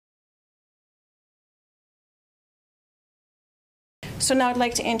So now I'd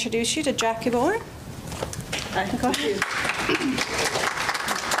like to introduce you to Jackie Bowen. Go ahead.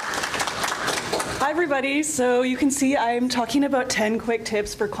 Hi everybody, so you can see I'm talking about 10 quick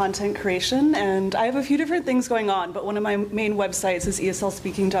tips for content creation, and I have a few different things going on, but one of my main websites is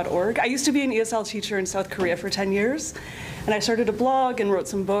eslspeaking.org. I used to be an ESL teacher in South Korea for 10 years, and I started a blog and wrote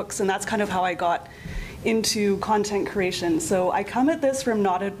some books, and that's kind of how I got into content creation. So I come at this from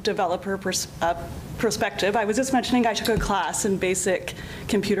not a developer perspective. I was just mentioning I took a class in basic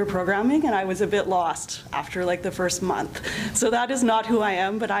computer programming, and I was a bit lost after like the first month. So that is not who I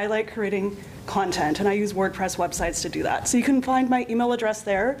am, but I like creating content, and I use WordPress websites to do that. So you can find my email address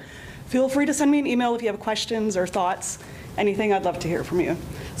there. Feel free to send me an email if you have questions or thoughts, anything. I'd love to hear from you.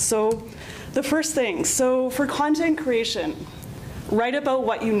 So the first thing, so for content creation, write about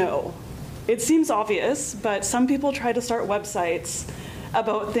what you know. It seems obvious, but some people try to start websites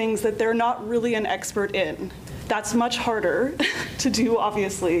about things that they're not really an expert in. That's much harder to do,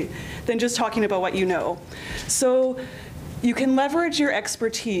 obviously, than just talking about what you know. So you can leverage your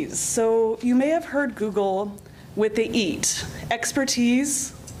expertise. So you may have heard Google with the EAT: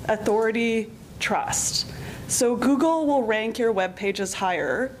 expertise, authority, trust. So Google will rank your web pages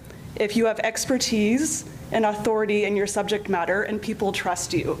higher if you have expertise and authority in your subject matter and people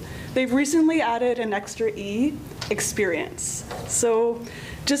trust you. They've recently added an extra E, experience. So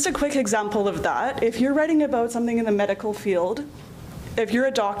just a quick example of that. If you're writing about something in the medical field, if you're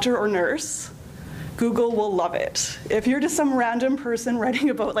a doctor or nurse, Google will love it. If you're just some random person writing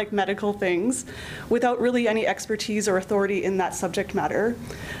about like medical things without really any expertise or authority in that subject matter,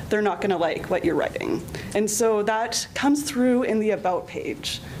 they're not gonna like what you're writing. And so that comes through in the About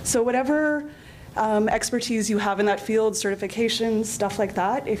page. So whatever expertise you have in that field, certifications, stuff like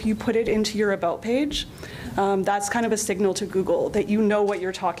that, if you put it into your About page, that's kind of a signal to Google that you know what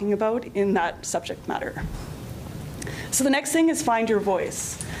you're talking about in that subject matter. So the next thing is find your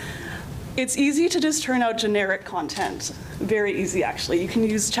voice. It's easy to just turn out generic content. Very easy, actually. You can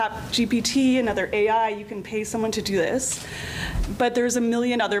use ChatGPT, another AI, you can pay someone to do this. But there's a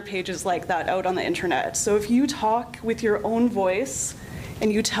million other pages like that out on the internet. So if you talk with your own voice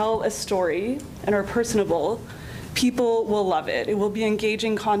and you tell a story and are personable, people will love it. It will be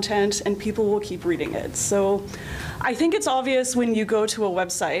engaging content and people will keep reading it. So I think it's obvious when you go to a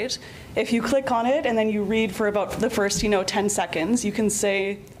website, if you click on it and then you read for about the first 10 seconds, you can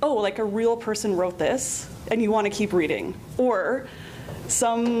say, oh, like a real person wrote this, and you want to keep reading. Or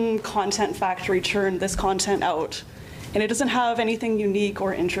some content factory churned this content out, and it doesn't have anything unique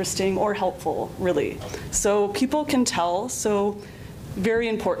or interesting or helpful, really. So people can tell, so very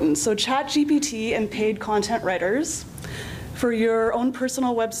important. So ChatGPT and paid content writers, for your own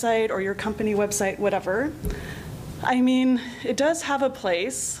personal website or your company website, whatever, I mean, it does have a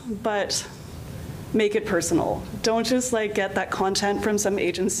place, but make it personal. Don't just like get that content from some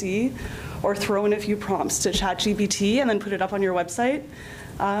agency or throw in a few prompts to ChatGPT and then put it up on your website.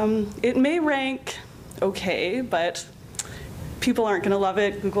 It may rank okay, but people aren't gonna love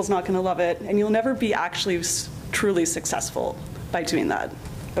it, Google's not gonna love it, and you'll never be actually truly successful by doing that.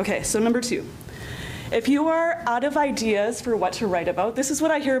 Okay, so number 2. If you are out of ideas for what to write about, this is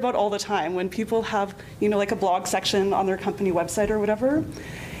what I hear about all the time when people have, like a blog section on their company website or whatever.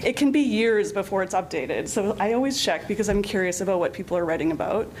 It can be years before it's updated. So I always check because I'm curious about what people are writing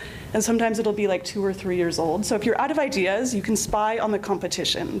about. And sometimes it'll be like 2 or 3 years old. So if you're out of ideas, you can spy on the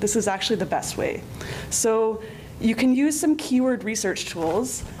competition. This is actually the best way. So you can use some keyword research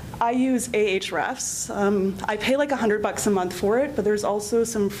tools. I use Ahrefs. I pay like $100 a month for it, but there's also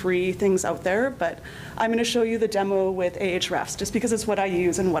some free things out there. But I'm going to show you the demo with Ahrefs, just because it's what I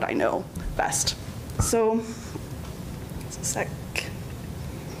use and what I know best. So, just a sec.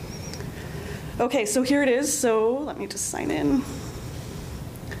 Okay, so here it is. So let me just sign in.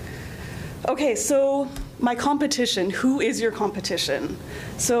 Okay, so my competition, who is your competition?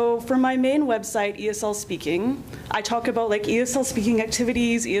 So for my main website, ESL Speaking, I talk about like ESL speaking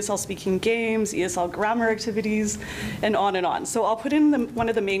activities, ESL speaking games, ESL grammar activities, and on and on. So I'll put in one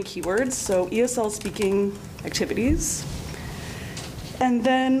of the main keywords, so ESL speaking activities. And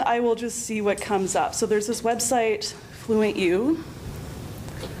then I will just see what comes up. So there's this website, FluentU.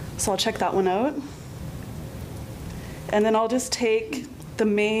 So I'll check that one out. And then I'll just take the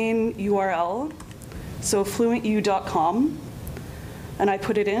main URL, so fluentu.com, and I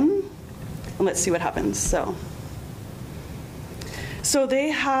put it in, and let's see what happens. So they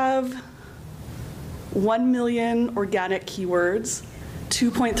have 1 million organic keywords,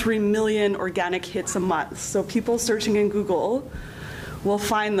 2.3 million organic hits a month. So people searching in Google will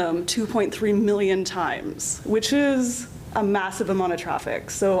find them 2.3 million times, which is a massive amount of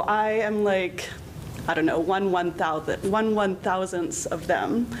traffic. So I am like I don't know, 1/1000th of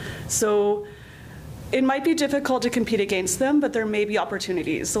them. So it might be difficult to compete against them, but there may be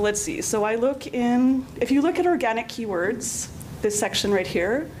opportunities. So let's see. So I look in, if you look at organic keywords, this section right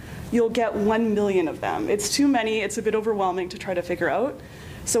here, you'll get 1 million of them. It's too many, it's a bit overwhelming to try to figure out.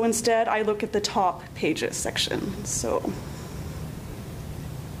 So instead, I look at the top pages section. So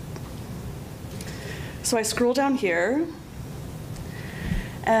I scroll down here,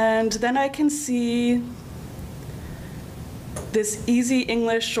 and then I can see this Easy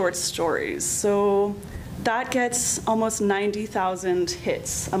English short stories. So that gets almost 90,000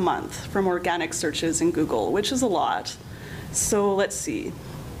 hits a month from organic searches in Google, which is a lot. So let's see.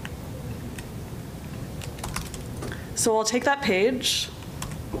 So I'll take that page,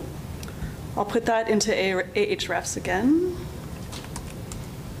 I'll put that into Ahrefs again.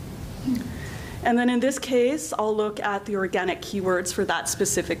 And then in this case, I'll look at the organic keywords for that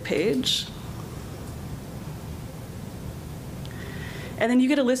specific page. And then you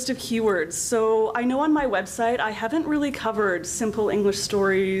get a list of keywords. So I know on my website, I haven't really covered simple English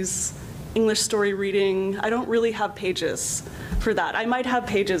stories, English story reading. I don't really have pages for that. I might have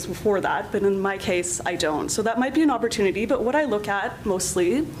pages for that, but in my case, I don't. So that might be an opportunity, but what I look at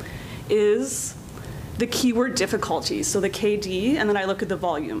mostly is the keyword difficulty, so the KD, and then I look at the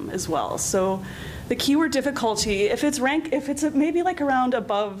volume as well. So the keyword difficulty, if it's maybe like around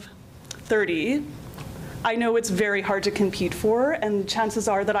above 30, I know it's very hard to compete for, and chances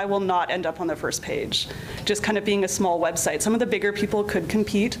are that I will not end up on the first page, just kind of being a small website. Some of the bigger people could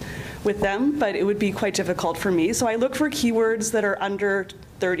compete with them, but it would be quite difficult for me. So I look for keywords that are under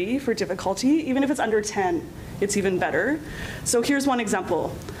 30 for difficulty. Even if it's under 10, it's even better. So here's one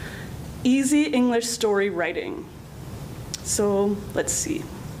example. Easy English story writing. So let's see.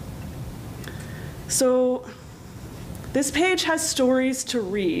 So this page has stories to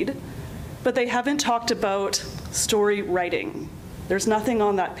read, but they haven't talked about story writing. There's nothing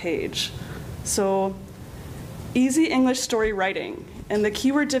on that page. So Easy English story writing, and the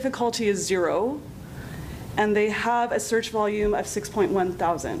keyword difficulty is 0, and they have a search volume of 6.1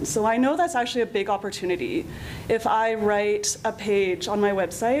 thousand. So I know that's actually a big opportunity. If I write a page on my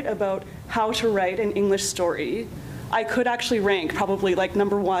website about how to write an English story, I could actually rank probably like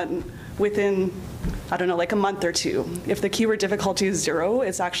 #1 within, I don't know, like a month or two. If the keyword difficulty is 0,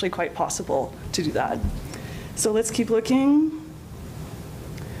 it's actually quite possible to do that. So let's keep looking.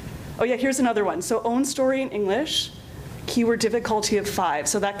 Oh yeah, here's another one. So own story in English, keyword difficulty of 5.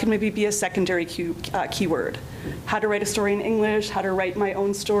 So that could maybe be a secondary keyword. How to write a story in English, how to write my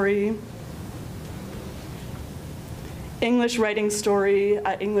own story. English writing story,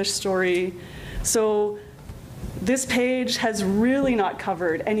 English story. So this page has really not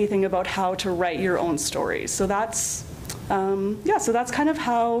covered anything about how to write your own story. So that's, so that's kind of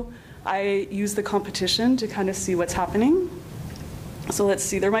how I use the competition to kind of see what's happening. So let's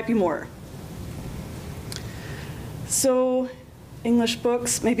see, there might be more. So English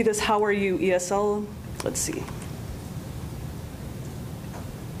books, maybe this How Are You ESL, let's see.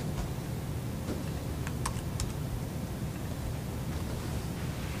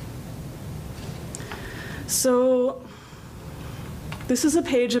 So this is a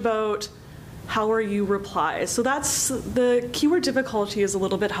page about how are you replies. So that's, the keyword difficulty is a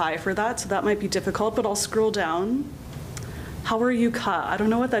little bit high for that, so that might be difficult, but I'll scroll down. How are you ka? I don't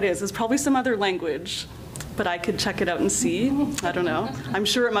know what that is. It's probably some other language, but I could check it out and see. I don't know. I'm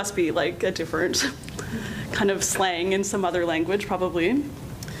sure it must be like a different kind of slang in some other language, probably.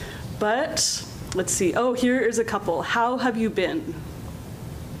 But let's see. Oh, here is a couple. How have you been?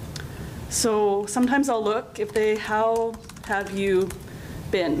 So sometimes I'll look if they, how have you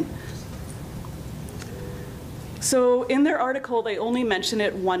been? So in their article, they only mention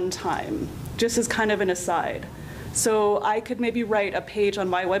it one time, just as kind of an aside. So I could maybe write a page on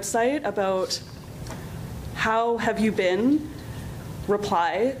my website about how have you been,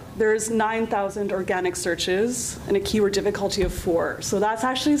 reply. There's 9,000 organic searches and a keyword difficulty of 4. So that's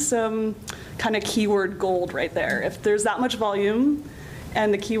actually some kind of keyword gold right there. If there's that much volume,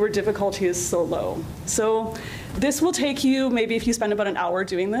 and the keyword difficulty is so low. So this will take you, maybe if you spend about an hour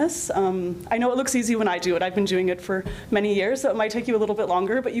doing this. I know it looks easy when I do it. I've been doing it for many years, so it might take you a little bit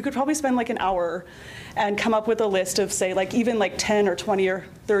longer, but you could probably spend like an hour and come up with a list of, say, like even like 10 or 20 or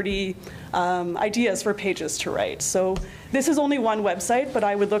 30 ideas for pages to write. So this is only one website, but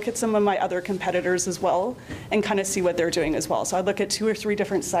I would look at some of my other competitors as well and kind of see what they're doing as well. So I'd look at 2 or 3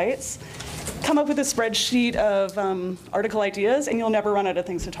 different sites, come up with a spreadsheet of article ideas, and you'll never run out of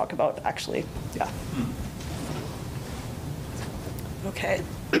things to talk about, actually. Yeah. Okay.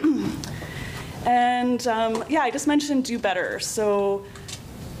 And yeah, I just mentioned do better. So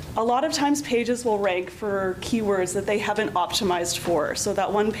A lot of times pages will rank for keywords that they haven't optimized for. So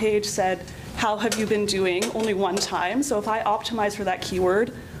that one page said, how have you been doing, only one time. So if I optimize for that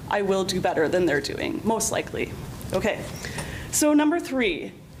keyword, I will do better than they're doing, most likely. Okay, so number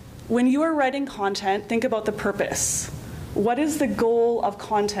 3, when you are writing content, think about the purpose. What is the goal of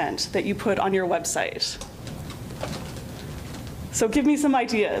content that you put on your website? So give me some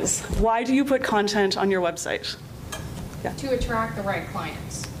ideas. Why do you put content on your website? Yeah. To attract the right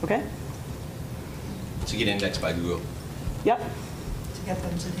clients. Okay. To get indexed by Google. Yep. To get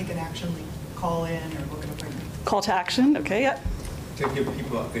them to take an action, like call in or book an appointment. Call to action. Okay. Yep. To give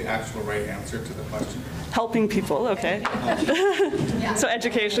people the actual right answer to the question. Helping people. Okay. So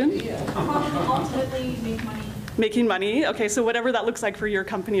education. Ultimately, make money. Making money. Okay. So whatever that looks like for your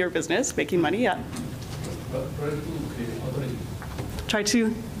company or business, making money. Yeah. Try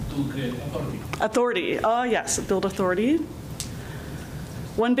to create authority. Authority. Oh, yes, build authority.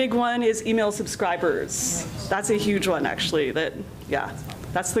 One big one is email subscribers. That's a huge one, actually.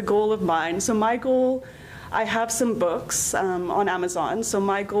 That's the goal of mine. So my goal, I have some books on Amazon. So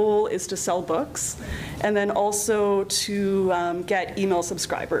my goal is to sell books and then also to get email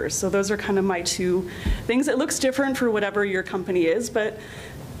subscribers. So those are kind of my 2 things. It looks different for whatever your company is, but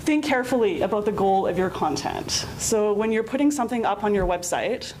think carefully about the goal of your content. So when you're putting something up on your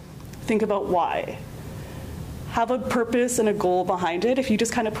website, think about why. Have a purpose and a goal behind it. If you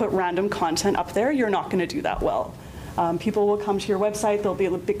just kind of put random content up there, you're not going to do that well. People will come to your website, they'll be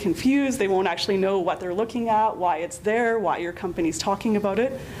a bit confused, they won't actually know what they're looking at, why it's there, why your company's talking about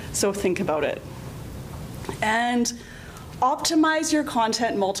it. So think about it. And optimize your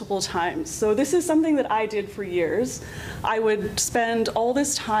content multiple times. So this is something that I did for years. I would spend all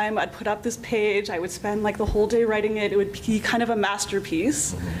this time, I'd put up this page, I would spend like the whole day writing it, it would be kind of a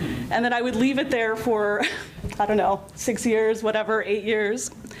masterpiece. And then I would leave it there for, I don't know, 6 years, whatever, 8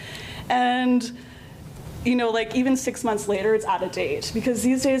 years. And you know, like even 6 months later, it's out of date. Because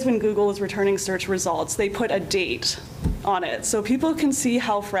these days when Google is returning search results, they put a date on it. So people can see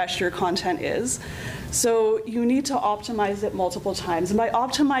how fresh your content is. So you need to optimize it multiple times. And by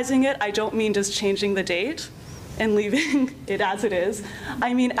optimizing it, I don't mean just changing the date and leaving it as it is.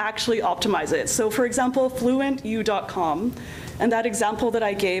 I mean actually optimize it. So for example, fluentu.com, and that example that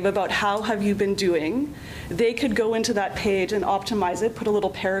I gave about how have you been doing, they could go into that page and optimize it, put a little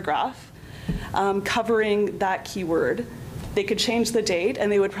paragraph covering that keyword. They could change the date and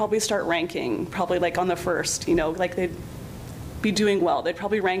they would probably start ranking, probably like on the first, you know, like they'd be doing well. They'd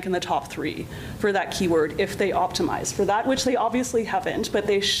probably rank in the top 3 for that keyword if they optimized for that, which they obviously haven't, but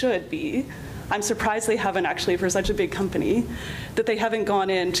they should be. I'm surprised they haven't actually for such a big company, that they haven't gone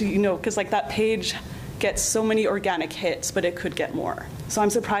into, you know, because like that page gets so many organic hits, but it could get more. So I'm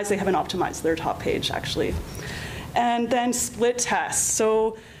surprised they haven't optimized their top page actually. And then split test.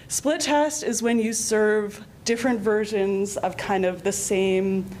 So split test is when you serve different versions of kind of the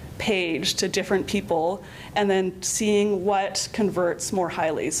same page to different people and then seeing what converts more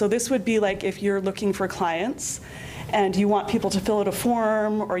highly. So this would be like if you're looking for clients and you want people to fill out a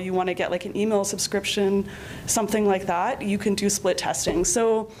form or you want to get like an email subscription, something like that, you can do split testing.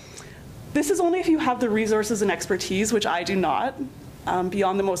 So this is only if you have the resources and expertise, which I do not,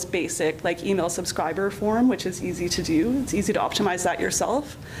 beyond the most basic like email subscriber form, which is easy to do. It's easy to optimize that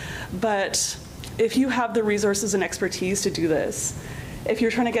yourself. But if you have the resources and expertise to do this, if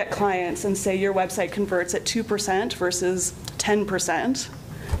you're trying to get clients and say your website converts at 2% versus 10%,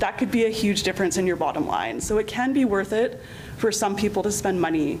 that could be a huge difference in your bottom line. So it can be worth it for some people to spend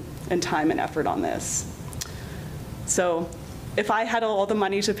money and time and effort on this. So if I had all the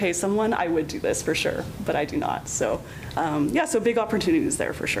money to pay someone, I would do this for sure, but I do not. So yeah, so big opportunities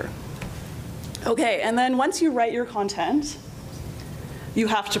there for sure. Okay, and then once you write your content, you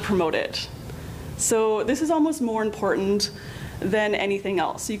have to promote it. So this is almost more important than anything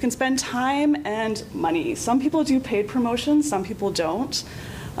else. So you can spend time and money. Some people do paid promotions, some people don't.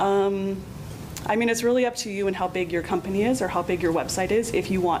 I mean, it's really up to you and how big your company is or how big your website is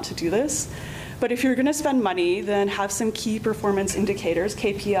if you want to do this. But if you're gonna spend money, then have some key performance indicators,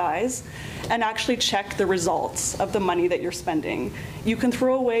 KPIs, and actually check the results of the money that you're spending. You can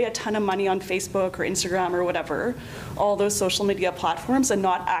throw away a ton of money on Facebook or Instagram or whatever, all those social media platforms, and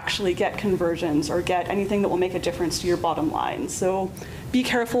not actually get conversions or get anything that will make a difference to your bottom line. So be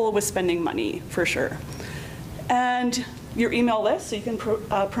careful with spending money, for sure. And your email list, so you can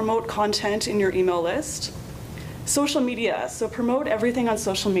promote content in your email list. Social media, so promote everything on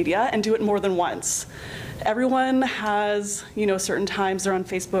social media and do it more than once. Everyone has, you know, certain times they're on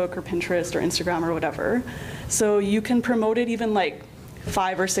Facebook or Pinterest or Instagram or whatever. So you can promote it even like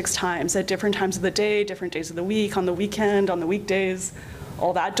 5 or 6 times at different times of the day, different days of the week, on the weekend, on the weekdays,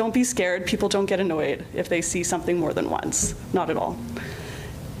 all that. Don't be scared. People don't get annoyed if they see something more than once. Not at all.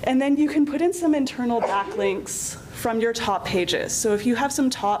 And then you can put in some internal backlinks from your top pages. So if you have some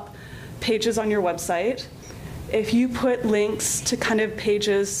top pages on your website, if you put links to kind of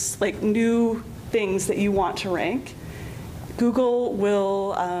pages, like new things that you want to rank, Google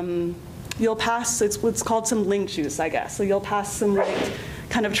will, you'll pass, it's what's called some link juice, I guess. So you'll pass some like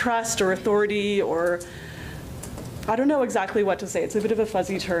kind of trust or authority, or I don't know exactly what to say. It's a bit of a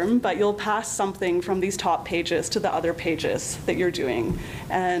fuzzy term, but you'll pass something from these top pages to the other pages that you're doing.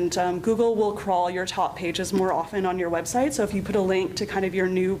 And Google will crawl your top pages more often on your website. So if you put a link to kind of your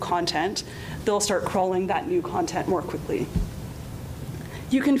new content, they'll start crawling that new content more quickly.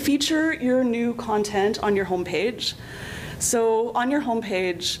 You can feature your new content on your homepage. So on your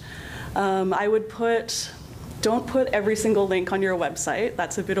homepage, I would don't put every single link on your website.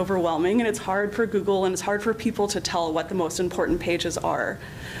 That's a bit overwhelming, and it's hard for Google and it's hard for people to tell what the most important pages are.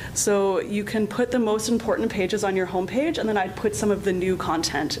 So you can put the most important pages on your homepage, and then I'd put some of the new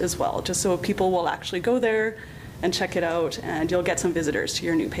content as well, just so people will actually go there and check it out, and you'll get some visitors to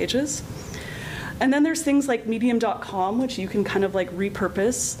your new pages. And then there's things like medium.com, which you can kind of like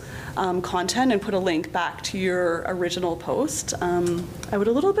repurpose content and put a link back to your original post. I would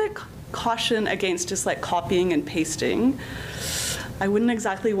a little bit caution against just like copying and pasting. I wouldn't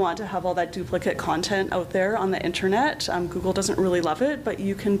exactly want to have all that duplicate content out there on the internet. Google doesn't really love it, but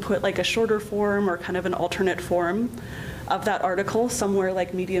you can put like a shorter form or kind of an alternate form of that article somewhere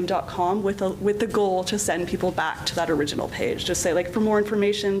like medium.com with the goal to send people back to that original page. Just say like, for more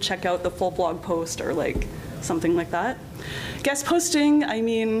information, check out the full blog post, or like something like that. Guest posting, I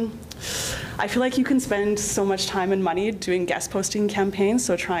mean, I feel like you can spend so much time and money doing guest posting campaigns,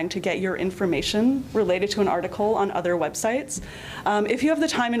 so trying to get your information related to an article on other websites. If you have the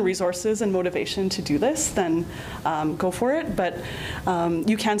time and resources and motivation to do this, then go for it, but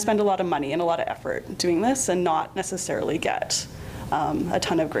you can spend a lot of money and a lot of effort doing this and not necessarily get a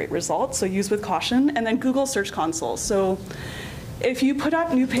ton of great results, so use with caution. And then Google Search Console. So if you put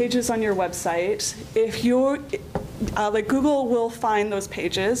up new pages on your website, if you're like Google will find those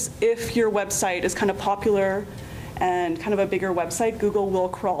pages. If your website is kind of popular and kind of a bigger website, Google will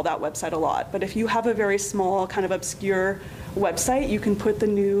crawl that website a lot. But if you have a very small, kind of obscure website, you can put the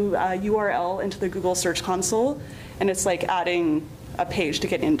new URL into the Google Search Console, and it's like adding a page to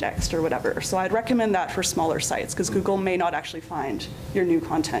get indexed or whatever. So I'd recommend that for smaller sites, because Google may not actually find your new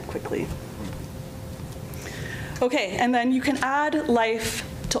content quickly. Okay, and then you can add life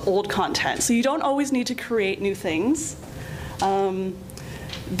to old content. So you don't always need to create new things.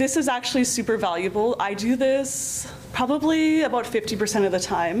 This is actually super valuable. I do this probably about 50% of the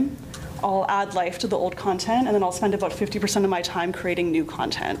time. I'll add life to the old content, and then I'll spend about 50% of my time creating new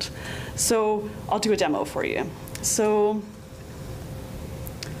content. So I'll do a demo for you. So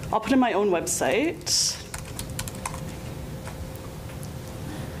I'll put in my own website.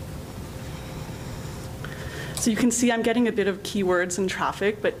 So you can see I'm getting a bit of keywords and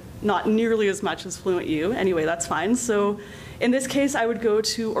traffic, but not nearly as much as Fluent U. Anyway, that's fine. So in this case, I would go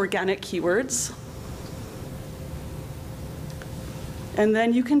to organic keywords. And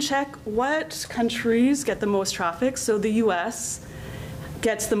then you can check what countries get the most traffic. So the US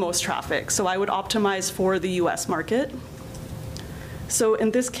gets the most traffic. So I would optimize for the US market. So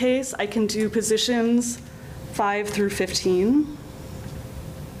in this case, I can do positions 5 through 15.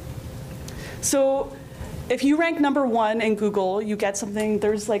 So if you rank #1 in Google, you get something,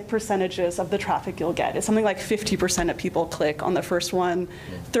 there's like percentages of the traffic you'll get. It's something like 50% of people click on the first one,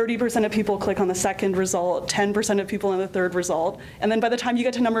 30% of people click on the second result, 10% of people on the third result, and then by the time you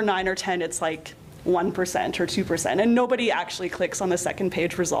get to number 9 or 10, it's like 1% or 2%, and nobody actually clicks on the second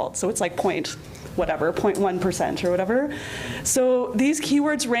page result, so it's like 0.1% or whatever. So these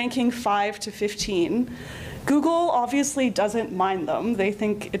keywords ranking 5 to 15, Google obviously doesn't mind them. They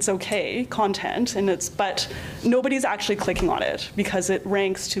think it's okay content, but nobody's actually clicking on it because it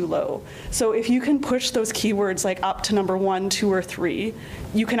ranks too low. So if you can push those keywords like up to #1, 2, or 3,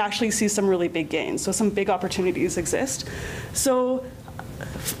 you can actually see some really big gains. So some big opportunities exist. So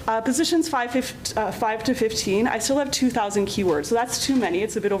positions 5 to 15, I still have 2,000 keywords. So that's too many.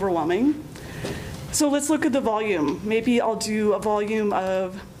 It's a bit overwhelming. So let's look at the volume. Maybe I'll do a volume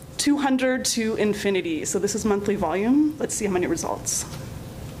of 200 to infinity. So this is monthly volume. Let's see how many results.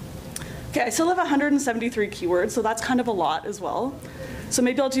 Okay, I still have 173 keywords, so that's kind of a lot as well. So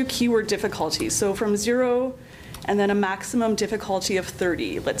maybe I'll do keyword difficulty. So from 0, and then a maximum difficulty of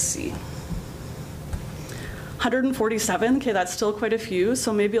 30. Let's see. 147, okay, that's still quite a few.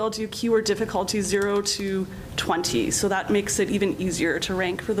 So maybe I'll do keyword difficulty 0 to 20. So that makes it even easier to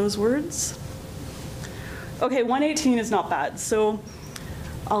rank for those words. Okay, 118 is not bad. So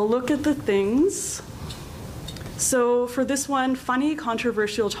I'll look at the things. So for this one, funny,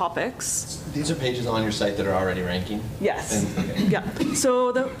 controversial topics. These are pages on your site that are already ranking? Yes. Okay. Yeah.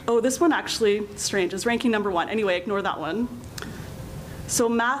 So this one actually, strange, is ranking number 1. Anyway, ignore that one. So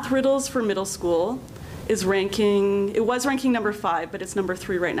math riddles for middle school is ranking, it was ranking number 5, but it's number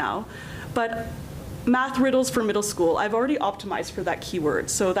 3 right now. But math riddles for middle school, I've already optimized for that keyword.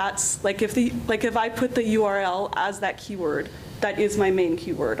 So that's like if I put the URL as that keyword, that is my main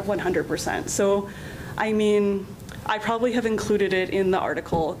keyword 100%. So I mean, I probably have included it in the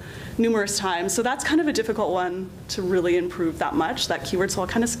article numerous times. So that's kind of a difficult one to really improve that much, that keyword. So I'll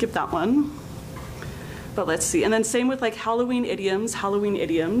kind of skip that one. But let's see. And then same with like Halloween idioms.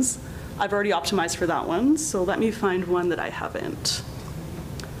 I've already optimized for that one. So let me find one that I haven't.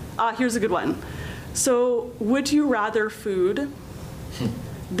 Here's a good one. So would you rather food,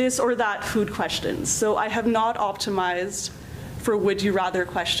 this or that food questions. So I have not optimized for would you rather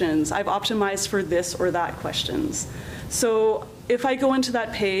questions. I've optimized for this or that questions. So if I go into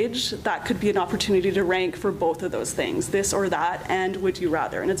that page, that could be an opportunity to rank for both of those things, this or that and would you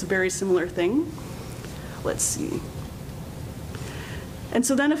rather. And it's a very similar thing. Let's see. And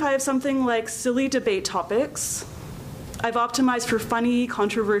so then if I have something like silly debate topics, I've optimized for funny,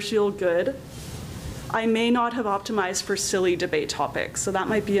 controversial, good. I may not have optimized for silly debate topics, so that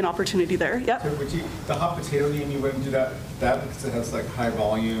might be an opportunity there. Yep. So would you, the hot potato game, you wouldn't do that because it has like high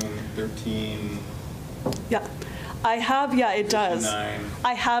volume, 13. Yeah. I have, yeah, it does. 9.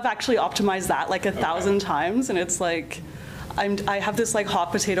 I have actually optimized that like 1,000 times, and it's like, I have this like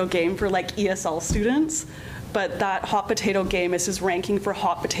hot potato game for like ESL students, but that hot potato game is just ranking for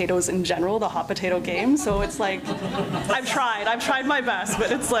hot potatoes in general, the hot potato game. So it's like, I've tried my best, but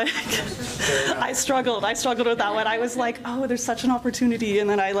it's like, I struggled with that one. I was like, oh, there's such an opportunity, and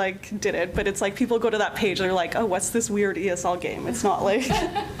then I like did it. But it's like people go to that page and they're like, oh, what's this weird ESL game? It's not like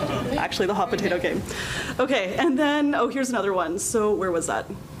actually the hot potato game. Okay, and then, oh, here's another one. So where was that?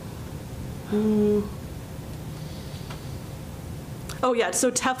 Oh yeah, so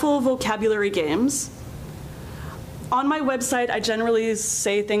TEFL vocabulary games. On my website, I generally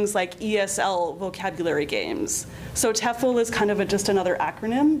say things like ESL vocabulary games. So TEFL is kind of just another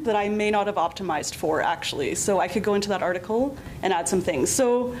acronym that I may not have optimized for, actually. So I could go into that article and add some things.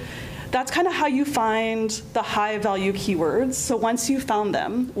 So that's kind of how you find the high value keywords. So once you've found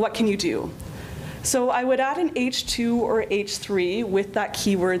them, what can you do? So I would add an H2 or H3 with that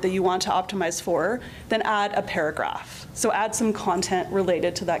keyword that you want to optimize for, then add a paragraph. So add some content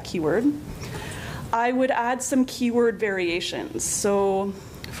related to that keyword. I would add some keyword variations. So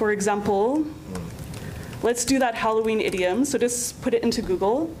for example, let's do that Halloween idiom. So just put it into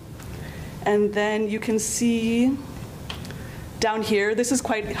Google, and then you can see down here, this is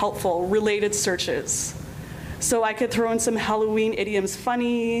quite helpful, related searches. So I could throw in some Halloween idioms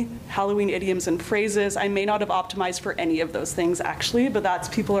funny, Halloween idioms and phrases. I may not have optimized for any of those things actually, but that's,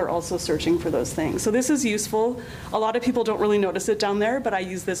 people are also searching for those things. So this is useful. A lot of people don't really notice it down there, but I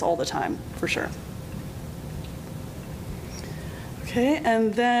use this all the time, for sure. Okay,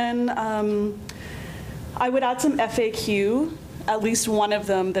 and then I would add some FAQ, at least one of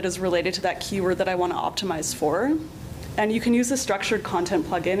them that is related to that keyword that I want to optimize for. And you can use the structured content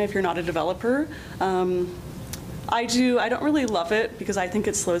plugin if you're not a developer. I don't really love it because I think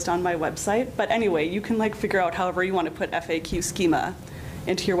it slows down my website. But anyway, you can like figure out however you want to put FAQ schema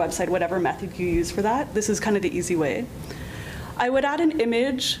into your website, whatever method you use for that. This is kind of the easy way. I would add an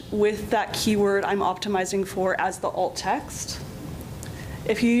image with that keyword I'm optimizing for as the alt text.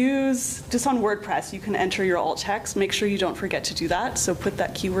 If you use, just on WordPress, you can enter your alt text. Make sure you don't forget to do that, so put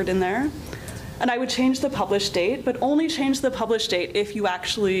that keyword in there. And I would change the publish date, but only change the publish date if you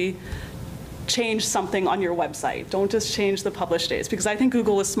actually change something on your website. Don't just change the publish dates, because I think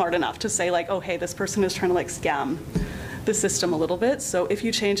Google is smart enough to say like, oh, hey, this person is trying to like scam the system a little bit. So if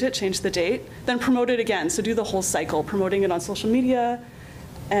you change it, change the date, then promote it again. So do the whole cycle, promoting it on social media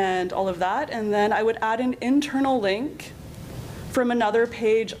and all of that. And then I would add an internal link from another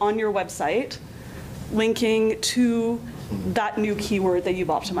page on your website, linking to that new keyword that you've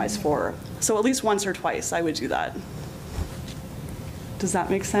optimized for. So at least once or twice, I would do that. Does that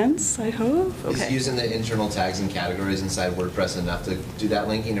make sense, I hope? Okay. Is using the internal tags and categories inside WordPress enough to do that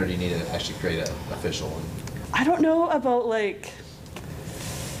linking, or do you need to actually create an official one? I don't know about like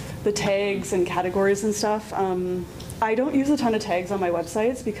the tags and categories and stuff. I don't use a ton of tags on my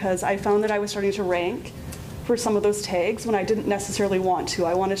websites because I found that I was starting to rank for some of those tags when I didn't necessarily want to.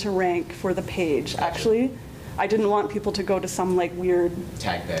 I wanted to rank for the page, actually. I didn't want people to go to some like weird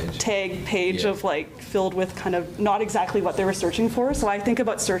tag page of like filled with kind of not exactly what they were searching for. So I think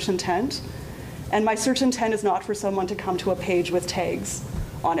about search intent. And my search intent is not for someone to come to a page with tags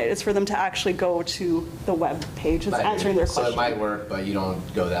on it. It's for them to actually go to the web page. It's answering their So question. it might work, but you don't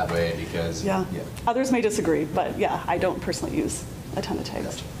go that way because. Yeah. Others may disagree, but yeah, I don't personally use a ton of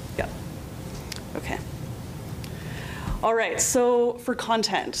tags. Yeah. Okay. All right, so for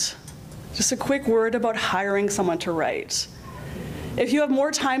content, just a quick word about hiring someone to write. If you have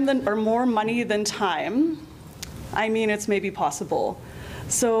more time than, or more money than time, I mean, it's maybe possible.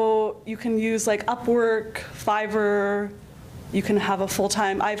 So you can use like Upwork, Fiverr. You can have a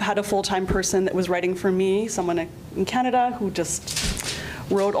full-time, I've had a full-time person that was writing for me, someone in Canada who just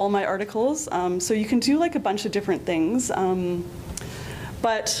wrote all my articles. So you can do like a bunch of different things.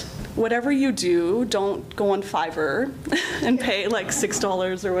 But whatever you do, don't go on Fiverr and pay like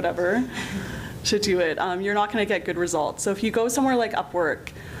 $6 or whatever to do it. You're not gonna get good results. So if you go somewhere like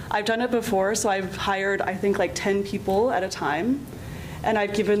Upwork, I've done it before, so I've hired, I think, like 10 people at a time. And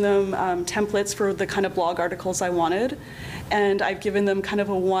I've given them templates for the kind of blog articles I wanted. And I've given them kind of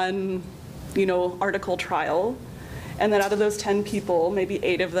a one, article trial. And then out of those 10 people, maybe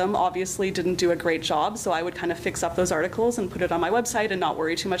 8 of them obviously didn't do a great job. So I would kind of fix up those articles and put it on my website and not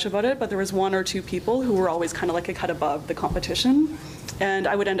worry too much about it. But there was 1 or 2 people who were always kind of like a cut above the competition. And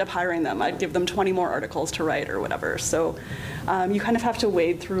I would end up hiring them. I'd give them 20 more articles to write or whatever. So you kind of have to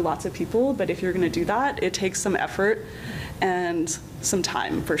wade through lots of people. But if you're going to do that, it takes some effort and some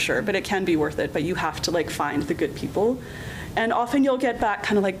time for sure. But it can be worth it. But you have to like find the good people. And often you'll get back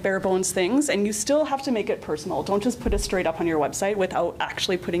kind of like bare bones things, and you still have to make it personal. Don't just put it straight up on your website without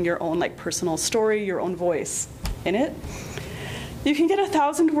actually putting your own like personal story, your own voice in it. You can get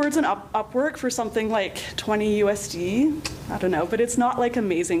 1,000 words in Upwork for something like 20 USD. I don't know, but it's not like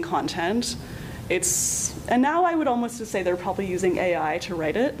amazing content. And now I would almost just say they're probably using AI to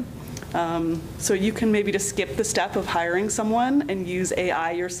write it. So you can maybe just skip the step of hiring someone and use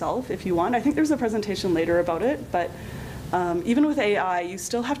AI yourself if you want. I think there's a presentation later about it, but even with AI, you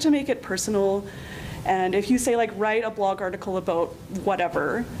still have to make it personal. And if you say like, write a blog article about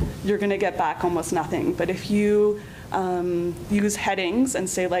whatever, you're gonna get back almost nothing. But if you use headings and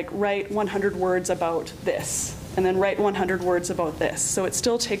say like, write 100 words about this, and then write 100 words about this. So it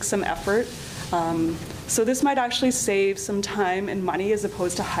still takes some effort. So this might actually save some time and money as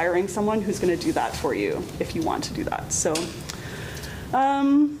opposed to hiring someone who's gonna do that for you if you want to do that. So.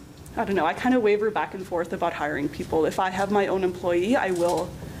 I don't know, I kind of waver back and forth about hiring people. If I have my own employee, I will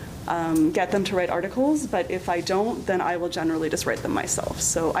get them to write articles, but if I don't, then I will generally just write them myself.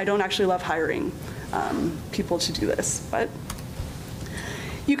 So I don't actually love hiring people to do this, but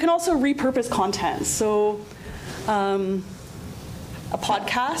you can also repurpose content. So a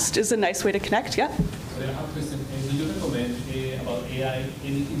podcast is a nice way to connect, yeah? So I have a question. Do you recommend about AI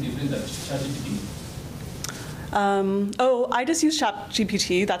anything different than ChatGPT? I just use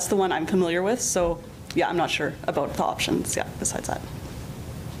ChatGPT. That's the one I'm familiar with. So yeah, I'm not sure about the options, yeah, besides that.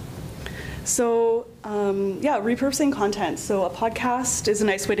 So yeah, repurposing content. So a podcast is a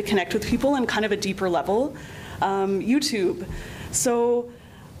nice way to connect with people on kind of a deeper level. YouTube. So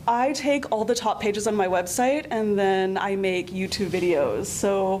I take all the top pages on my website and then I make YouTube videos.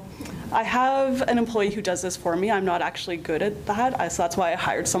 So I have an employee who does this for me. I'm not actually good at that, so that's why I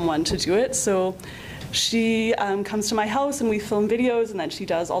hired someone to do it. So she comes to my house and we film videos, and then she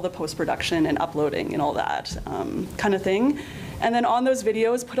does all the post-production and uploading and all that kind of thing. And then on those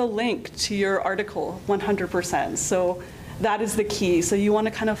videos, put a link to your article 100%. So that is the key. So you want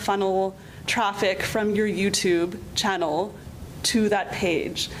to kind of funnel traffic from your YouTube channel to that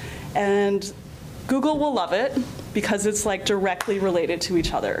page. And Google will love it because it's like directly related to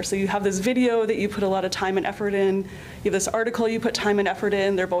each other. So you have this video that you put a lot of time and effort in. You have this article you put time and effort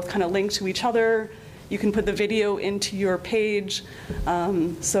in. They're both kind of linked to each other. You can put the video into your page.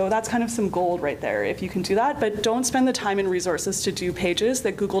 So that's kind of some gold right there if you can do that. But don't spend the time and resources to do pages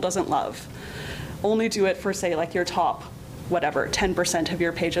that Google doesn't love. Only do it for, say, like your top, whatever, 10% of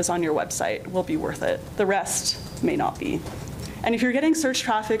your pages on your website will be worth it. The rest may not be. And if you're getting search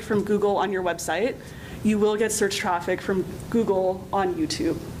traffic from Google on your website, you will get search traffic from Google on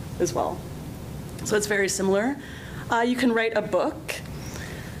YouTube as well. So it's very similar. You can write a book.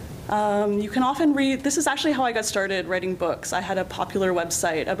 You can often read, this is actually how I got started writing books. I had a popular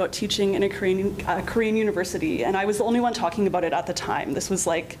website about teaching in a Korean university, and I was the only one talking about it at the time. This was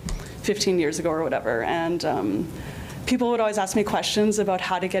like 15 years ago or whatever. And people would always ask me questions about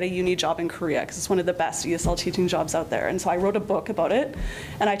how to get a uni job in Korea, because it's one of the best ESL teaching jobs out there. And so I wrote a book about it,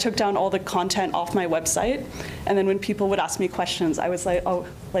 and I took down all the content off my website. And then when people would ask me questions, I was like, oh,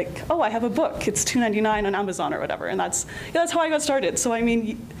 I have a book. It's $2.99 on Amazon or whatever. And that's how I got started. So I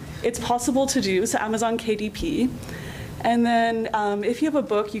mean, it's possible to do, so Amazon KDP. And then if you have a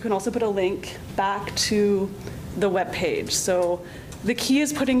book, you can also put a link back to the web page. So The key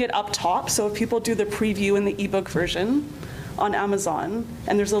is putting it up top, so if people do the preview in the ebook version on Amazon,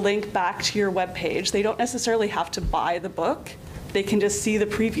 and there's a link back to your web page, they don't necessarily have to buy the book. They can just see the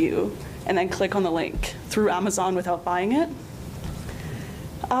preview and then click on the link through Amazon without buying it.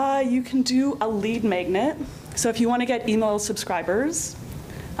 You can do a lead magnet. So if you want to get email subscribers,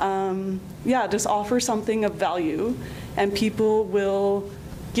 just offer something of value, and people will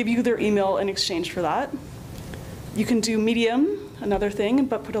give you their email in exchange for that. You can do Medium, another thing,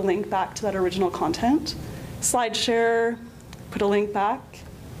 but put a link back to that original content. SlideShare, put a link back,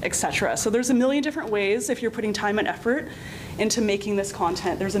 etc. So there's a million different ways, if you're putting time and effort into making this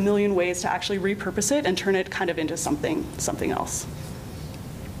content, there's a million ways to actually repurpose it and turn it kind of into something else.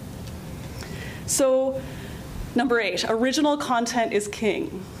 So number 8, original content is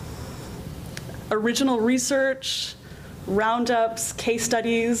king. Original research, roundups, case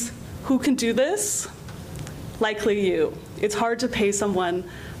studies. Who can do this? Likely you. It's hard to pay someone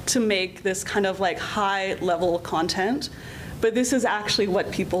to make this kind of like high level content, but this is actually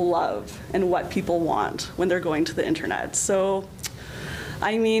what people love and what people want when they're going to the internet. So,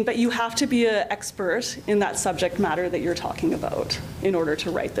 but you have to be an expert in that subject matter that you're talking about in order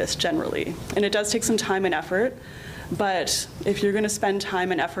to write this generally. And it does take some time and effort, but if you're gonna spend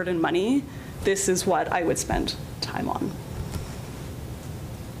time and effort and money, this is what I would spend time on.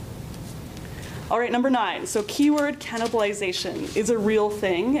 All right, number 9, so keyword cannibalization is a real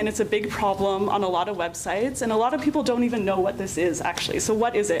thing, and it's a big problem on a lot of websites, and a lot of people don't even know what this is actually. So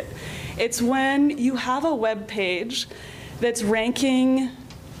what is it? It's when you have a web page that's ranking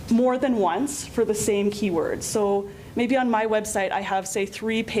more than once for the same keyword. So maybe on my website I have, say,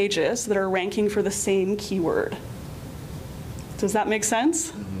 3 pages that are ranking for the same keyword. Does that make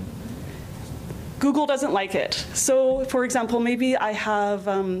sense? Google doesn't like it. So for example, maybe I have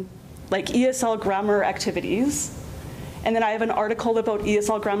like ESL grammar activities, and then I have an article about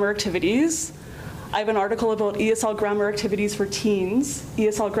ESL grammar activities. I have an article about ESL grammar activities for teens,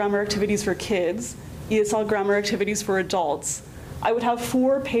 ESL grammar activities for kids, ESL grammar activities for adults. I would have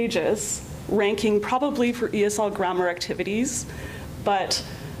 4 pages ranking probably for ESL grammar activities, but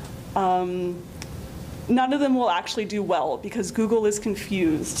none of them will actually do well because Google is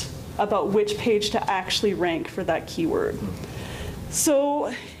confused about which page to actually rank for that keyword.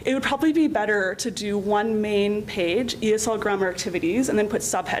 So it would probably be better to do one main page, ESL grammar activities, and then put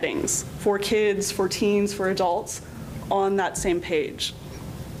subheadings for kids, for teens, for adults on that same page.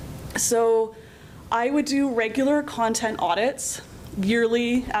 So I would do regular content audits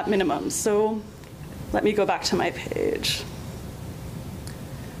yearly at minimum. So let me go back to my page.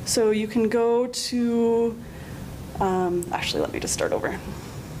 So you can go to, actually let me just start over.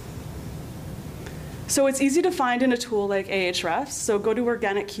 So it's easy to find in a tool like Ahrefs. So go to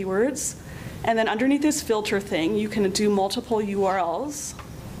organic keywords, and then underneath this filter thing, you can do multiple URLs.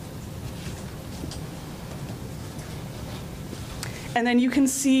 And then you can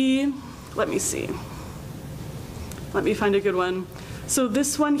see, let me see. Let me find a good one. So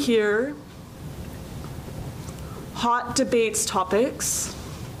this one here, hot debates topics.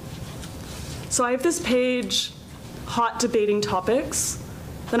 So I have this page, hot debating topics.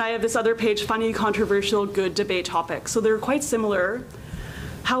 Then I have this other page, funny, controversial, good debate topics. So they're quite similar.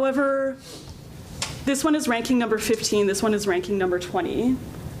 However, this one is ranking number 15, this one is ranking number 20.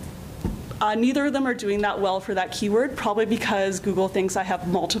 Neither of them are doing that well for that keyword, probably because Google thinks I have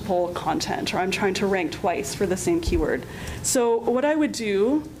multiple content, or I'm trying to rank twice for the same keyword. So what I would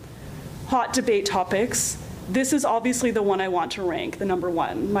do, hot debate topics, this is obviously the one I want to rank, the number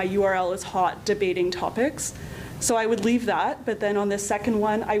 1. My URL is hot debating topics. So I would leave that, but then on the second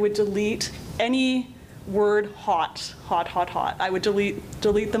one, I would delete any word hot, hot, hot, hot. I would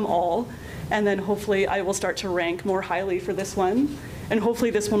delete them all, and then hopefully I will start to rank more highly for this one, and hopefully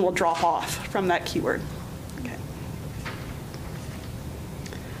this one will drop off from that keyword. Okay.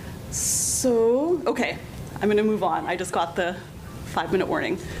 So, okay, I'm gonna move on. I just got the 5-minute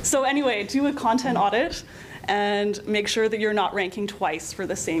warning. So anyway, do a content audit and make sure that you're not ranking twice for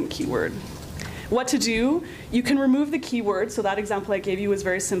the same keyword. What to do, you can remove the keyword, so that example I gave you was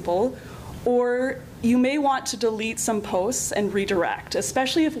very simple, or you may want to delete some posts and redirect,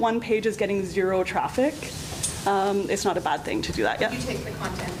 especially if one page is getting 0 traffic. It's not a bad thing to do that, yeah? You take the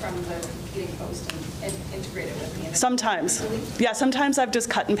content from the competing post and integrate it with the Sometimes. Yeah, sometimes I've just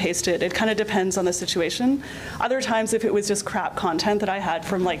cut and pasted. It kind of depends on the situation. Other times, if it was just crap content that I had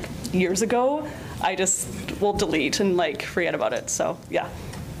from like years ago, I just will delete and like forget about it, so yeah.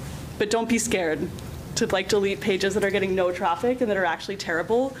 But don't be scared to like delete pages that are getting no traffic and that are actually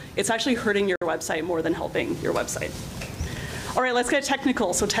terrible. It's actually hurting your website more than helping your website. All right, let's get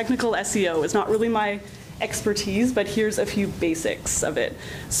technical. So technical SEO is not really my expertise, but here's a few basics of it.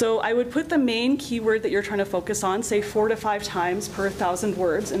 So I would put the main keyword that you're trying to focus on, say 4 to 5 times per 1,000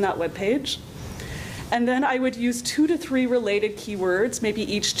 words in that web page. And then I would use 2 to 3 related keywords, maybe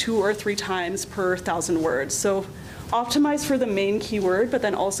each 2 or 3 times per 1,000 words. So optimize for the main keyword, but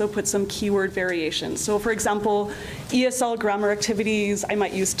then also put some keyword variations. So for example, ESL grammar activities, I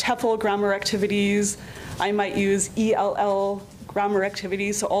might use TEFL grammar activities, I might use ELL grammar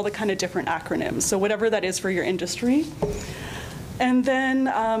activities, so all the kind of different acronyms. So whatever that is for your industry. And then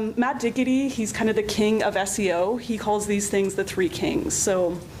Matt Diggity, he's kind of the king of SEO. He calls these things the 3 kings.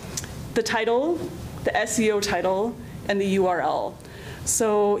 So the title, the SEO title, and the URL.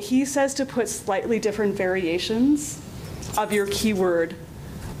 So he says to put slightly different variations of your keyword,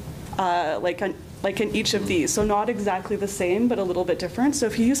 like in each of these. So not exactly the same, but a little bit different. So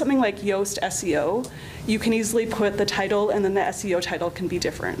if you use something like Yoast SEO, you can easily put the title and then the SEO title can be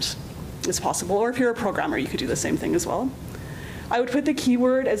different. It's possible. Or if you're a programmer, you could do the same thing as well. I would put the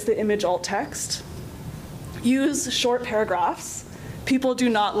keyword as the image alt text. Use short paragraphs. People do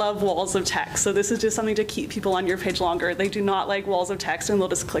not love walls of text, so this is just something to keep people on your page longer. They do not like walls of text, and they'll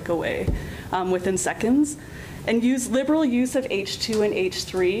just click away within seconds. And use liberal use of H2 and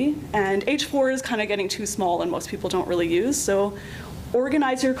H3, and H4 is kind of getting too small and most people don't really use, so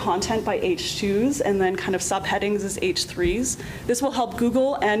organize your content by H2s and then kind of subheadings as H3s. This will help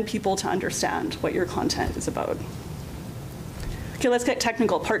Google and people to understand what your content is about. Okay, let's get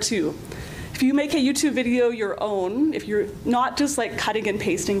technical, part 2. If you make a YouTube video your own, if you're not just like cutting and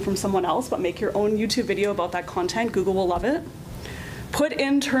pasting from someone else, but make your own YouTube video about that content, Google will love it. Put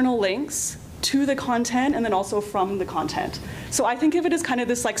internal links to the content and then also from the content. So I think of it as kind of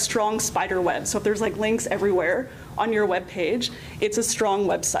this like strong spider web. So if there's like links everywhere on your web page, it's a strong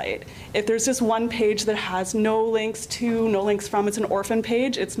website. If there's just one page that has no links to, no links from, it's an orphan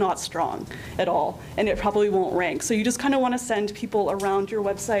page, it's not strong at all, and it probably won't rank. So you just kind of want to send people around your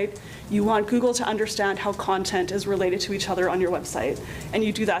website. You want Google to understand how content is related to each other on your website, and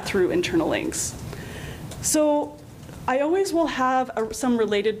you do that through internal links. So I always will have some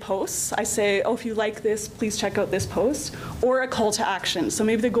related posts. I say, oh, if you like this, please check out this post, or a call to action. So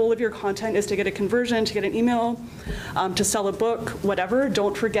maybe the goal of your content is to get a conversion, to get an email, to sell a book, whatever.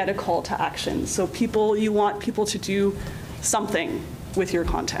 Don't forget a call to action. So you want people to do something with your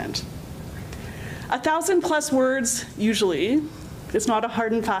content. 1,000+ words, usually. It's not a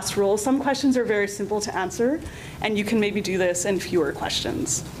hard and fast rule. Some questions are very simple to answer, and you can maybe do this in fewer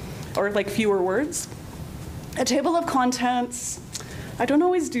questions, or like fewer words. A table of contents, I don't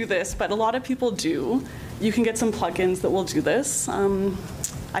always do this, but a lot of people do. You can get some plugins that will do this.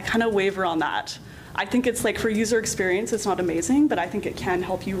 I kind of waver on that. I think it's like for user experience, it's not amazing, but I think it can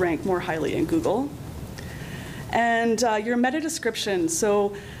help you rank more highly in Google. And your meta description.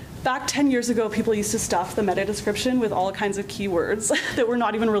 So back 10 years ago, people used to stuff the meta description with all kinds of keywords that were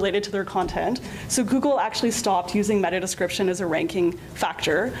not even related to their content. So Google actually stopped using meta description as a ranking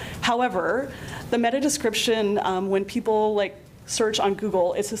factor. However, the meta description, when people like search on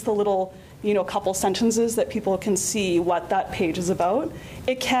Google, it's just the little couple sentences that people can see what that page is about.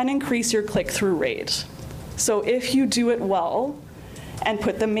 It can increase your click-through rate. So if you do it well, and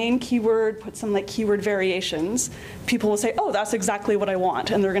put the main keyword, put some like keyword variations, people will say, oh, that's exactly what I want,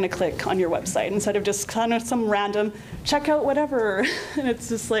 and they're gonna click on your website instead of just kind of some random, check out whatever. And it's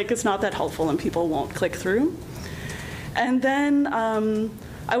just like, it's not that helpful and people won't click through. And then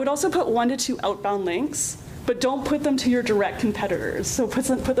I would also put 1 to 2 outbound links, but don't put them to your direct competitors. So put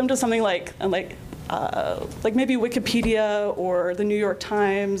them to something like maybe Wikipedia or the New York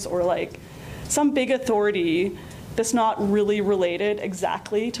Times or like some big authority that's not really related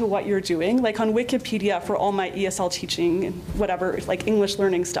exactly to what you're doing. Like on Wikipedia for all my ESL teaching and whatever, like English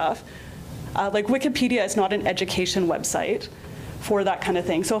learning stuff, like Wikipedia is not an education website for that kind of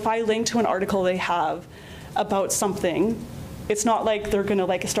thing. So if I link to an article they have about something, it's not like they're gonna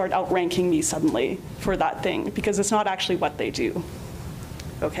like start outranking me suddenly for that thing, because it's not actually what they do.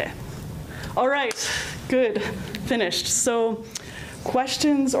 Okay, all right, good, finished. So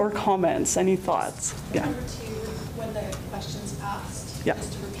questions or comments, any thoughts? Yeah. Number 2, when the question's asked, Yeah.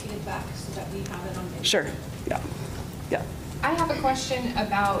 just to repeat it back so that we have it on video. Sure, yeah, yeah. I have a question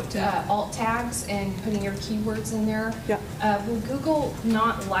about alt tags and putting your keywords in there. Yeah. Will Google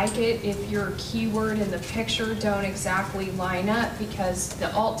not like it if your keyword and the picture don't exactly line up, because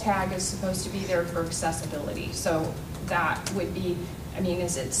the alt tag is supposed to be there for accessibility? So that would be, I mean,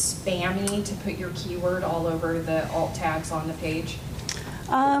 is it spammy to put your keyword all over the alt tags on the page?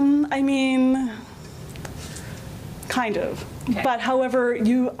 I mean, kind of. Okay. But however,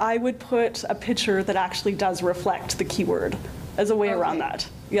 I would put a picture that actually does reflect the keyword as a way around that.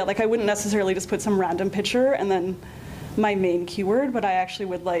 Yeah, like I wouldn't necessarily just put some random picture and then my main keyword, but I actually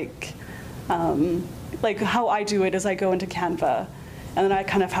would like how I do it is I go into Canva and then I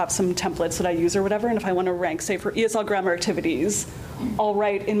kind of have some templates that I use or whatever, and if I want to rank, say for ESL grammar activities, I'll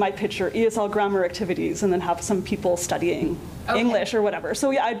write in my picture ESL grammar activities and then have some people studying English or whatever.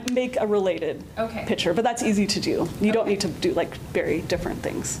 So yeah, I'd make a related picture, but that's easy to do. You don't need to do like very different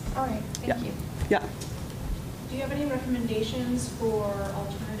things. All right, thank you. Yeah. Do you have any recommendations for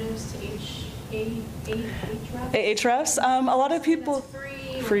alternatives to Ahrefs? Ahrefs, a lot of people.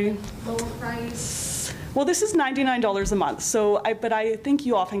 That's free. Lower price. Well, this is $99 a month, but I think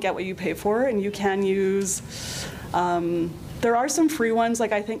you often get what you pay for, and you can use, there are some free ones,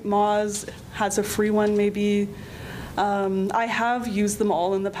 like I think Moz has a free one maybe. I have used them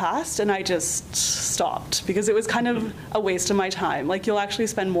all in the past, and I just stopped because it was kind of a waste of my time. Like, you'll actually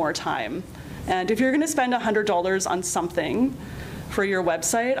spend more time. And if you're gonna spend $100 on something for your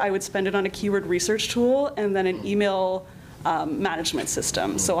website, I would spend it on a keyword research tool and then an email management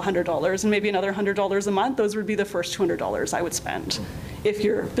system, so $100 and maybe another $100 a month. Those would be the first $200 I would spend if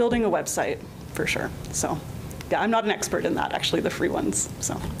you're building a website, for sure. So yeah, I'm not an expert in that, actually, the free ones,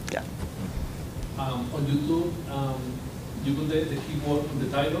 so yeah. On YouTube, you put the keyword on the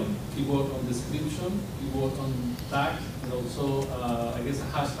title, keyword on description, keyword on tag, and also, I guess, a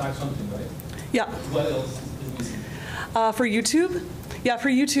hashtag something, right? Yeah. What else is missing? For YouTube? Yeah, for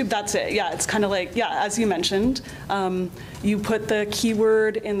YouTube, that's it. Yeah, it's kind of like, yeah, as you mentioned, you put the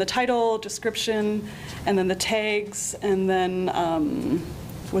keyword in the title, description, and then the tags, and then,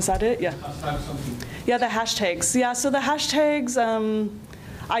 was that it? Yeah. Hashtag something. Yeah, the hashtags. Yeah, so the hashtags,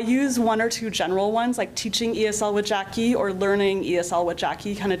 I use one or two general ones, like teaching ESL with Jackie or learning ESL with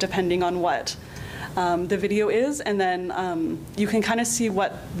Jackie, kind of depending on what the video is, and then you can kind of see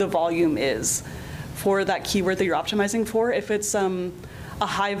what the volume is for that keyword that you're optimizing for. If it's a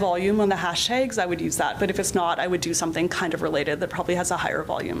high volume on the hashtags, I would use that. But if it's not, I would do something kind of related that probably has a higher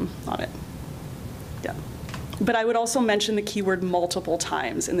volume on it. Yeah. But I would also mention the keyword multiple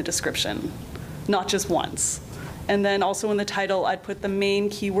times in the description, not just once. And then also in the title, I'd put the main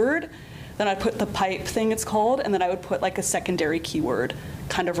keyword, then I'd put the pipe thing it's called, and then I would put like a secondary keyword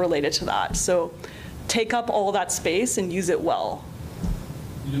kind of related to that. So take up all that space and use it well.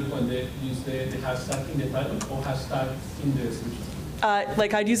 You use the hashtag in the title or hashtag in the description?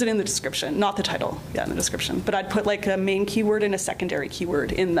 Like I'd use it in the description, not the title, yeah, in the description. But I'd put like a main keyword and a secondary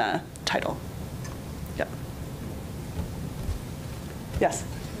keyword in the title. Yep. Yes?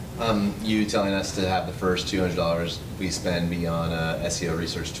 You telling us to have the first $200 we spend be on a SEO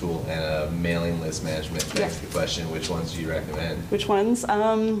research tool and a mailing list management begs the question, which ones do you recommend? Which ones?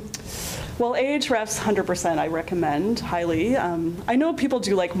 Well, Ahrefs 100% I recommend highly. I know people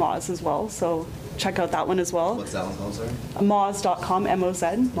do like Moz as well, so check out that one as well. What's that one called, sorry? Moz.com, M-O-Z,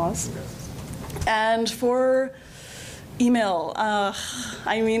 Moz. And for email,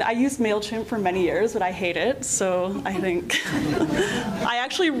 I mean, I used MailChimp for many years, but I hate it, so I think I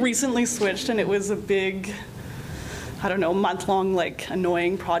actually recently switched, and it was a big, I don't know, month-long, like,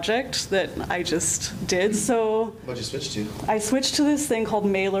 annoying project that I just did. So what'd you switch to? I switched to this thing called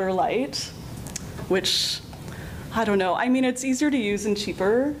MailerLite, which, I don't know. I mean, it's easier to use and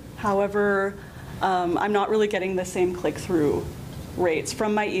cheaper. However, I'm not really getting the same click-through rates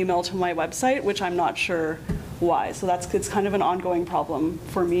from my email to my website, which I'm not sure why. So it's kind of an ongoing problem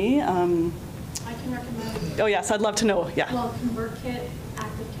for me. I can recommend. Oh yes, I'd love to know. Yeah. Well, ConvertKit,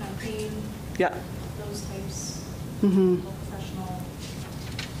 ActiveCampaign. Yeah. Those types. Professional.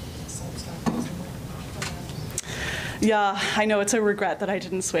 Yeah, I know it's a regret that I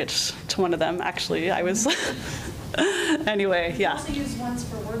didn't switch to one of them. Actually, I was. Anyway, yeah. You also use ones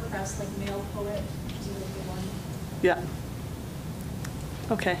for WordPress, like MailPoet, which is a really good one. Yeah.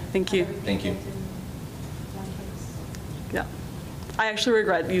 Okay, thank you. Thank you. Yeah. I actually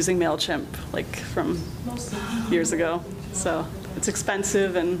regret using MailChimp, like from years ago. So it's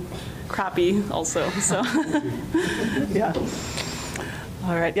expensive and crappy also, so. Yeah.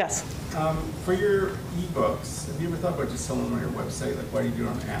 All right, yes. For your ebooks, have you ever thought about just selling them on your website? Like, why do you do it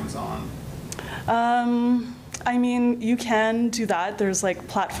on Amazon? I mean, you can do that. There's like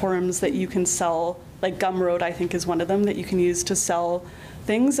platforms that you can sell, like Gumroad, I think, is one of them that you can use to sell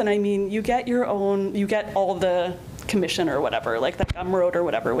things. And I mean, you get your own, you get all the commission or whatever, like that Gumroad or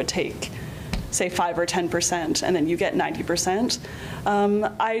whatever would take, say 5 or 10%, and then you get 90%.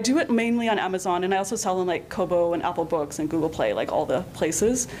 I do it mainly on Amazon, and I also sell on like Kobo and Apple Books and Google Play, like all the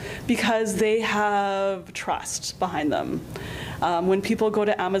places, because they have trust behind them. When people go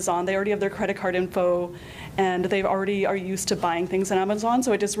to Amazon, they already have their credit card info, and they already are used to buying things on Amazon,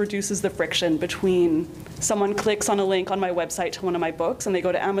 so it just reduces the friction between someone clicks on a link on my website to one of my books, and they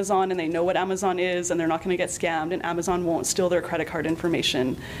go to Amazon, and they know what Amazon is, and they're not going to get scammed, and Amazon won't steal their credit card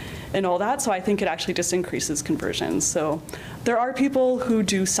information and all that. So I think it actually just increases conversions. So there are people who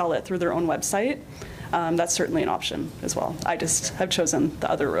do sell it through their own website. That's certainly an option as well. I just have chosen the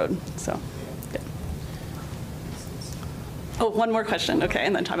other road. So, yeah. Oh, one more question. Okay,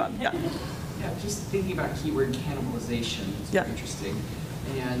 and then time out. Yeah. Yeah, just thinking about keyword cannibalization. It's Yeah. very interesting.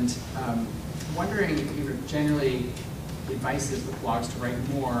 And wondering if your generally advice is with blogs to write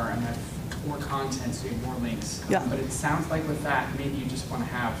more and have more content so you have more links. Yeah. But it sounds like with that, maybe you just want to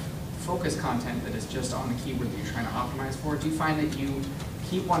have focused content that is just on the keyword that you're trying to optimize for. Do you find that you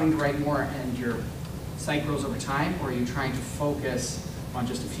keep wanting to write more and your site grows over time, or are you trying to focus on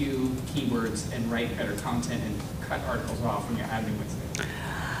just a few keywords and write better content and cut articles off when you're adding links?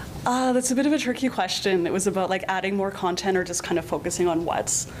 That's a bit of a tricky question. It was about like adding more content or just kind of focusing on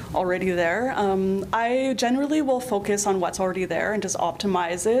what's already there. I generally will focus on what's already there and just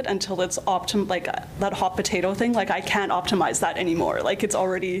optimize it until it's like that hot potato thing. Like I can't optimize that anymore. Like it's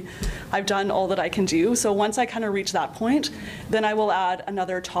already, I've done all that I can do. So once I kind of reach that point, then I will add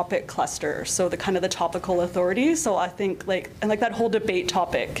another topic cluster. So the kind of the topical authority. So I think like that whole debate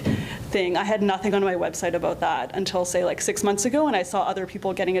topic thing, I had nothing on my website about that until say like 6 months ago, and I saw other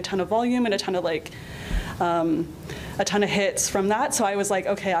people getting a ton of volume and a ton of hits from that. So I was like,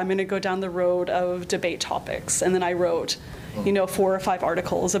 okay, I'm going to go down the road of debate topics. And then I wrote, 4 or 5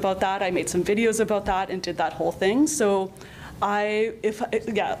 articles about that. I made some videos about that and did that whole thing. So I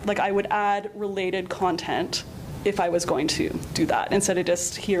would add related content if I was going to do that instead of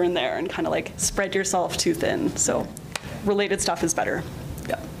just here and there and kind of like spread yourself too thin. So related stuff is better.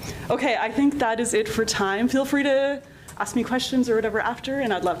 Yeah. Okay, I think that is it for time. Feel free to ask me questions or whatever after,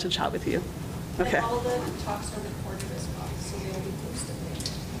 and I'd love to chat with you. Okay. And all the talks are recorded as well, so they'll be posted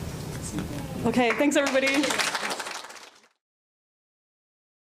later. Okay, thanks everybody.